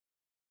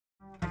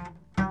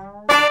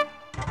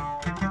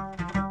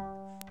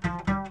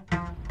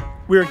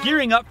We're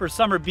gearing up for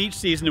summer beach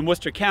season in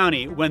Worcester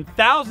County when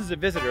thousands of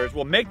visitors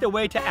will make their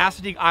way to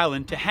Assateague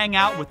Island to hang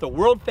out with the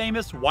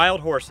world-famous wild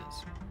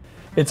horses.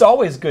 It's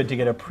always good to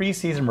get a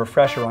pre-season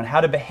refresher on how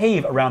to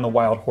behave around the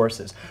wild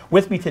horses.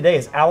 With me today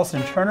is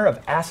Allison Turner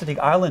of Assateague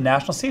Island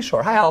National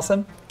Seashore. Hi,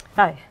 Allison.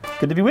 Hi.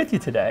 Good to be with you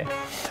today.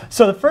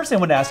 So the first thing I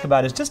want to ask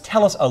about is just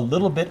tell us a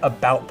little bit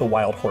about the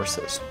wild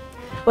horses.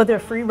 Well, they're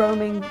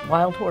free-roaming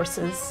wild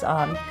horses.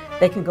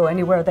 They can go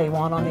anywhere they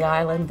want on the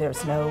island.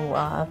 There's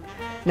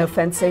no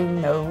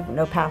fencing,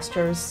 no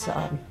pastures.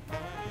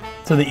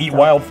 So they eat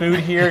wild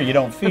food here. You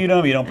don't feed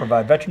them. You don't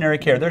provide veterinary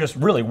care. They're just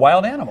really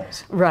wild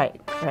animals.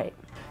 Right, right.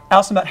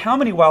 Allison, about how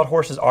many wild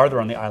horses are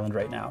there on the island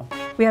right now?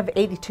 We have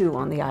 82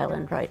 on the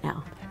island right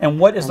now. And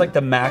what is like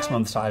the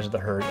maximum size of the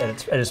herd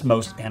at its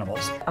most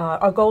animals?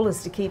 Our goal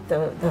is to keep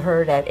the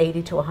herd at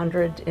 80 to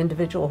 100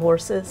 individual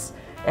horses,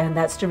 and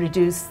that's to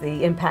reduce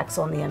the impacts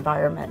on the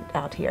environment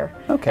out here.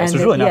 Okay, so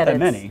there's really not that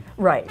many.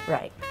 Right,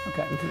 right.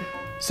 Okay.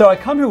 So I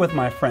come here with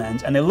my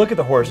friends and they look at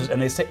the horses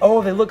and they say,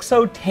 oh, they look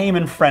so tame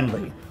and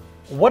friendly.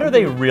 What are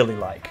they really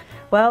like?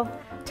 Well,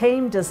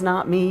 tame does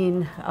not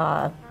mean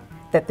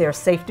that they're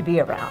safe to be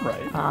around.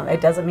 Right. It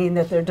doesn't mean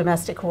that they're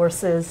domestic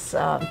horses.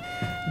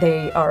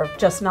 They are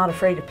just not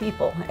afraid of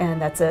people,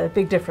 and that's a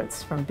big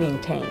difference from being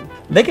tame.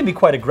 They can be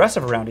quite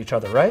aggressive around each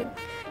other, right?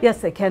 Yes,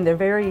 they can. They're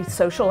very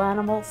social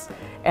animals,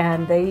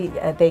 and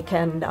they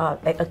can,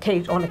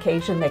 on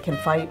occasion, they can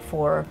fight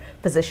for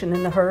position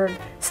in the herd.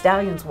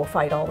 Stallions will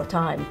fight all the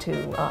time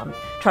to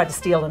try to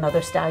steal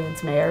another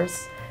stallion's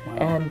mares. Wow.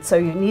 And so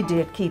you need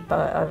to keep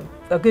a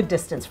good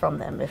distance from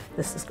them if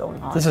this is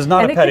going on. This is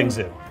not a petting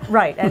zoo.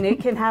 Right, and it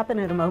can happen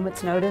at a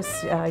moment's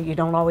notice. You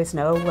don't always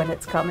know when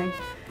it's coming.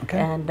 Okay.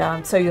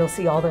 And so you'll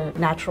see all the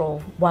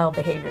natural wild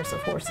behaviors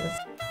of horses.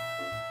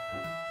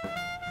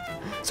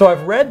 So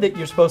I've read that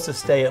you're supposed to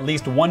stay at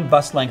least one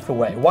bus length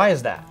away. Why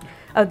is that?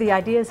 The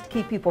idea is to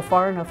keep people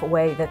far enough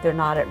away that they're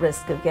not at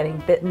risk of getting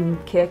bitten,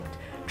 kicked,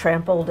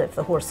 trampled if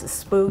the horses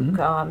spook.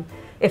 Mm-hmm.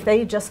 If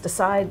they just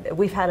decide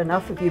we've had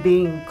enough of you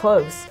being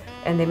close,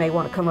 and they may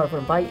want to come over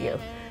and bite you.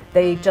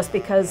 Just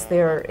because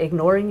they're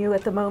ignoring you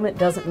at the moment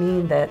doesn't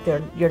mean that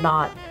you're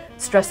not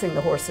stressing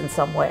the horse in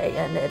some way,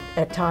 and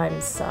at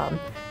times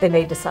they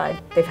may decide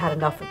they've had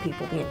enough of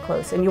people being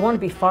close. And you want to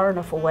be far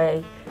enough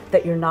away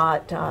that you're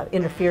not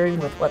interfering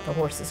with what the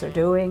horses are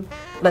doing.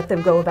 Let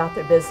them go about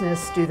their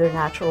business, do their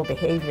natural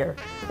behavior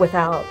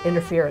without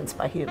interference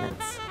by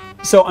humans.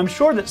 So I'm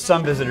sure that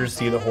some visitors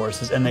see the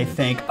horses and they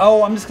think,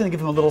 oh, I'm just going to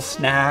give them a little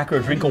snack or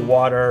a drink of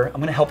water.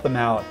 I'm going to help them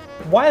out.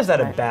 Why is that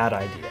a bad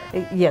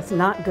idea? Yes,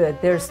 not good.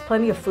 There's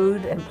plenty of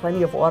food and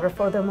plenty of water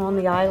for them on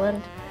the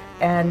island.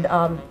 And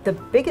the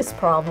biggest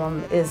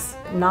problem is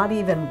not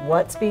even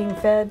what's being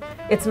fed.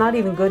 It's not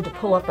even good to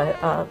pull up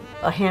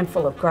a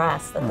handful of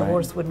grass that the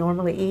horse would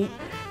normally eat.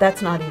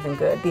 That's not even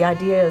good. The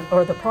idea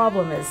or the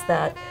problem is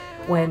that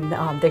when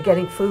they're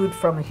getting food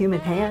from a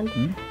human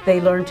hand,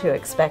 they learn to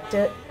expect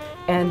it.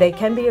 And they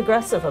can be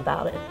aggressive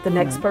about it. The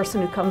next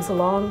person who comes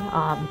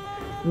along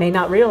may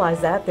not realize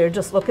that. They're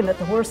just looking at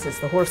the horses.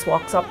 The horse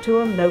walks up to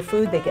them, no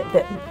food, they get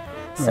bitten.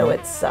 So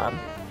it's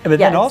but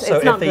then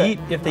also,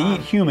 if they eat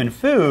human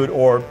food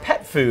or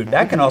pet food,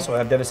 that can also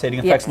have devastating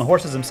effects on the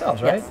horses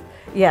themselves, right?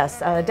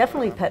 Yes,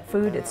 definitely pet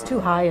food. It's too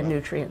high in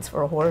nutrients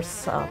for a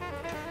horse.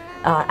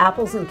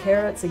 Apples and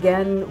carrots,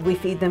 again, we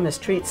feed them as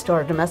treats to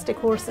our domestic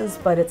horses,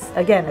 but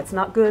it's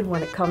not good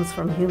when it comes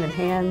from human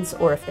hands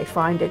or if they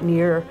find it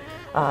near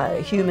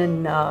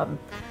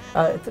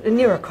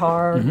near a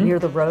car, near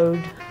the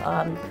road.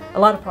 A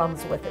lot of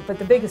problems with it, but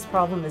the biggest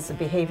problem is the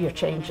behavior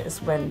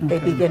changes when they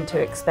begin to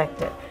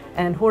expect it.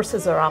 And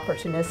horses are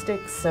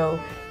opportunistic, so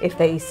if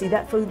they see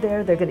that food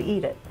there, they're going to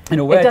eat it. In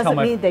a way,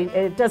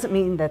 it doesn't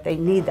mean that they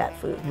need that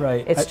food.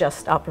 Right. It's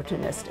just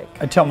opportunistic.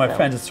 I tell my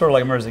friends, it's sort of like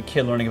I remember as a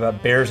kid learning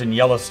about bears in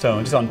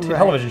Yellowstone, just on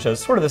television shows.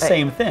 It's sort of the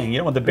same thing. You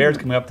don't want the bears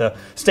coming up the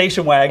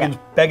station wagons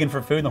begging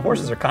for food, and the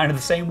horses are kind of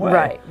the same way.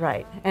 Right,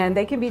 right. And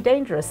they can be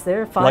dangerous.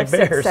 They're 500,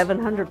 600,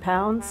 700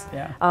 pounds.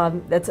 Yeah.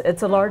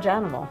 It's a large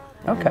animal.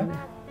 Okay.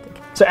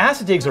 So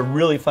Assateague's a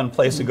really fun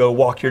place to go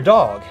walk your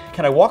dog.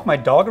 Can I walk my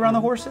dog around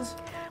the horses?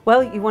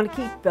 Well, you want to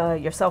keep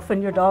yourself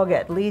and your dog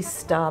at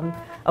least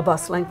a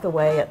bus length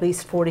away, at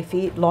least 40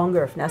 feet,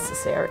 longer if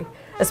necessary.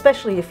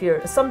 Especially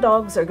if some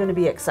dogs are going to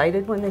be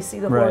excited when they see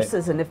the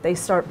horses, and if they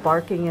start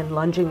barking and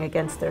lunging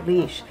against their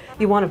leash,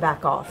 you want to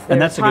back off. There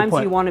are times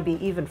you want to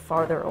be even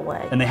farther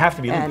away. And they have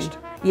to be leashed?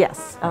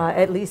 Yes,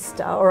 at least,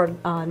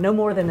 no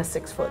more than a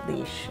 6-foot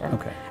leash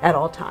at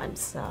all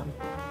times.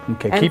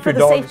 Okay, and keep for your the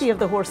dogs, safety of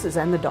the horses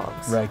and the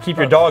dogs. Right, keep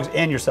your dogs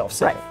and yourself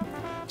safe. Right.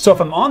 So if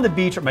I'm on the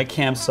beach or my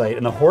campsite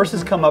and the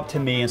horses come up to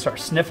me and start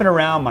sniffing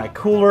around my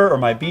cooler or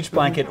my beach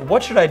blanket,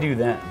 what should I do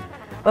then?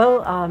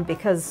 Well,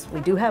 because we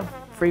do have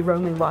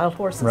free-roaming wild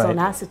horses on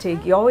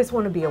Assateague, you always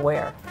want to be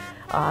aware.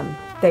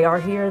 They are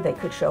here, they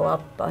could show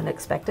up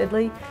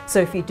unexpectedly. So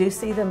if you do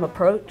see them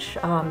approach,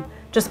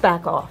 just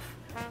back off.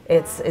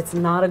 It's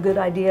not a good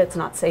idea, it's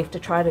not safe to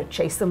try to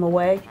chase them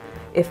away.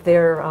 If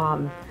they're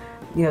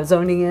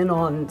zoning in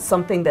on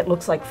something that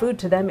looks like food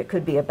to them, it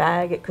could be a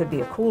bag, it could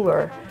be a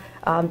cooler.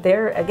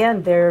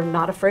 They're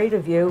not afraid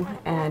of you,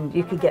 and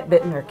you could get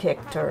bitten or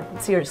kicked or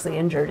seriously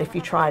injured if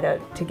you try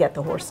to get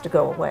the horse to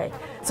go away.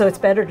 So it's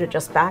better to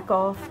just back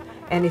off,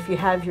 and if you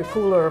have your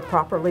cooler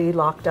properly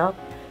locked up,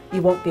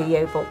 you won't be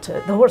able to,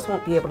 the horse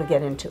won't be able to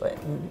get into it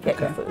and get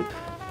your food.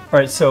 All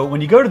right, so when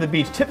you go to the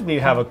beach, typically you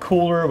have a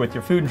cooler with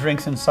your food and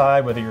drinks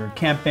inside, whether you're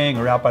camping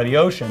or out by the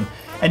ocean.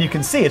 And you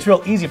can see it's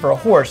real easy for a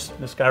horse,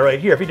 this guy right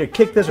here, if you just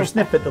kick this or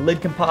snip it, the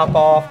lid can pop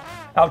off,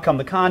 out come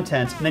the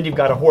contents, and then you've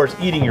got a horse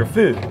eating your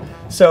food.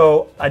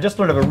 So I just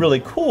learned of a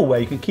really cool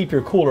way you can keep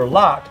your cooler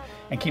locked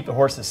and keep the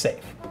horses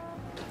safe.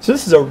 So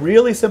this is a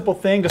really simple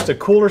thing, just a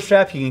cooler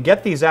strap. You can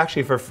get these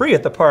actually for free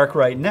at the park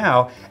right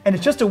now, and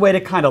it's just a way to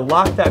kind of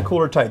lock that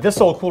cooler tight.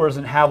 This old cooler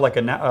doesn't have like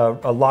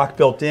a lock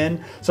built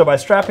in, so by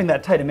strapping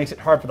that tight, it makes it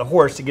hard for the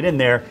horse to get in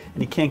there,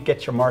 and you can't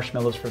get your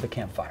marshmallows for the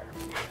campfire.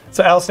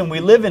 So Allison, we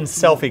live in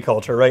selfie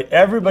culture, right?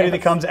 Everybody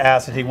that comes to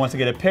Assateague wants to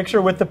get a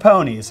picture with the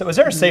ponies. So is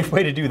there a safe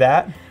way to do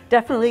that?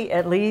 Definitely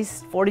at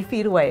least 40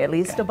 feet away, at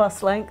least a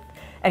bus length,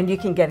 and you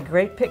can get a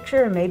great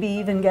picture and maybe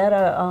even get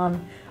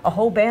a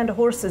whole band of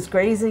horses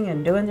grazing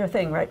and doing their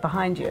thing right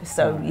behind you.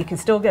 So you can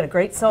still get a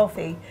great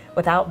selfie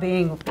without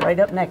being right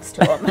up next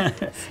to them.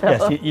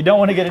 Yes, you don't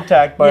want to get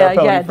attacked by our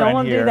pony friend don't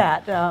want to here. do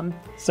that.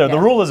 So the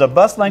rule is a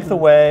bus length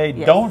away,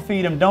 don't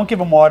feed them, don't give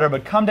them water,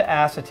 but come to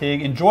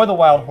Assateague, enjoy the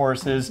wild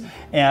horses,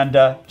 and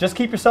just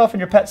keep yourself and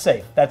your pet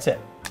safe. That's it.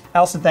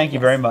 Allison, thank you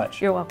very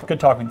much. You're welcome.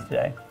 Good talking to you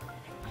today.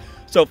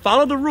 So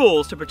follow the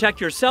rules to protect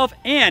yourself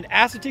and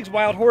Assateague's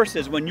wild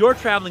horses when you're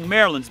traveling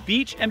Maryland's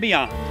beach and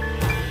beyond.